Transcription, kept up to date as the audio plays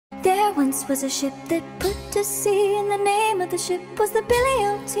There once was a ship that put to sea, and the name of the ship was the Billy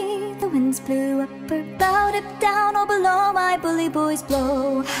O.T. The winds blew up her bow, up down, or below my bully boys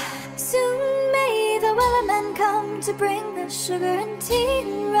blow. Soon may the Wellerman come to bring us sugar and tea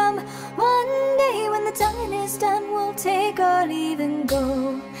and rum. One day when the tonguing is done, we'll take our leave and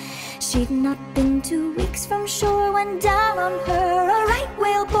go. She'd not been 2 weeks from shore when down on her a right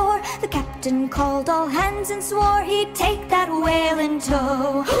whale bore. The captain called all hands and swore he'd take that whale in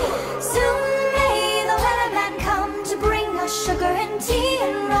tow. Soon may the Wellerman come to bring us sugar and tea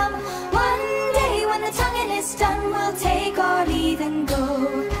and rum. One day when the tonguing is done, we'll take our leave and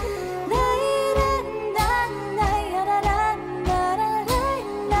go.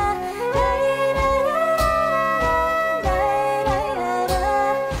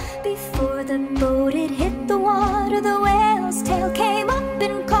 The boat had hit the water, the whale's tail came up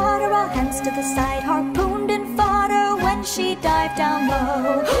and caught her. All hands to the side, harpooned and fought her when she dived down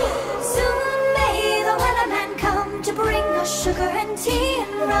low. Soon may the Wellerman come to bring us sugar and tea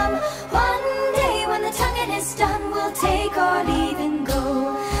and rum. One day when the tonguing is done, we'll take our leave and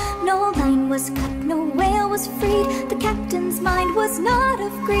go. No line was cut, no whale was freed. The captain's mind was not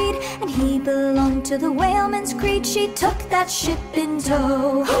of greed, and he belonged to the whaleman's creed. She took that ship in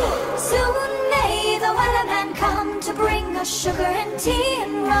tow. Soon may the Wellerman come to bring us sugar and tea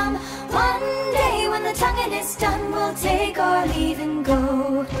and rum. One day when the tonguing is done, we'll take our leave and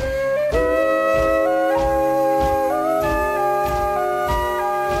go.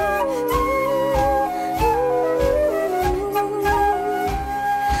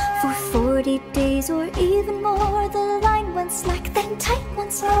 For 40 days or even more, the line went slack, then tight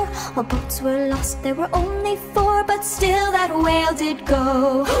once more. All boats were lost, there were only 4, but still that whale did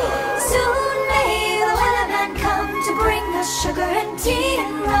go. Soon may the Wellerman come to bring us sugar and tea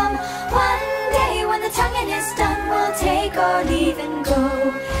and rum. One day when the tonguing is done, we'll take our leave and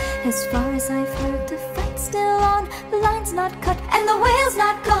go. As far as I've heard, the fight's still on, the line's not cut and the whale's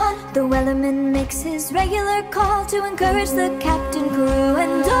not gone. The Wellerman makes his regular call to encourage the captain, crew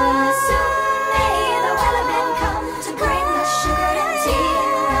and all. Soon may the Wellerman come to bring us sugar and tea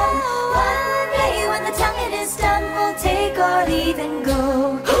and rum. One day when the tonguing is done, we'll take our leave and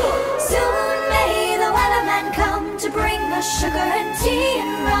go. Soon may the Wellerman come to bring us sugar and tea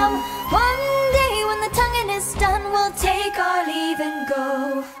and rum. One day when the tonguing is done, we'll take our leave.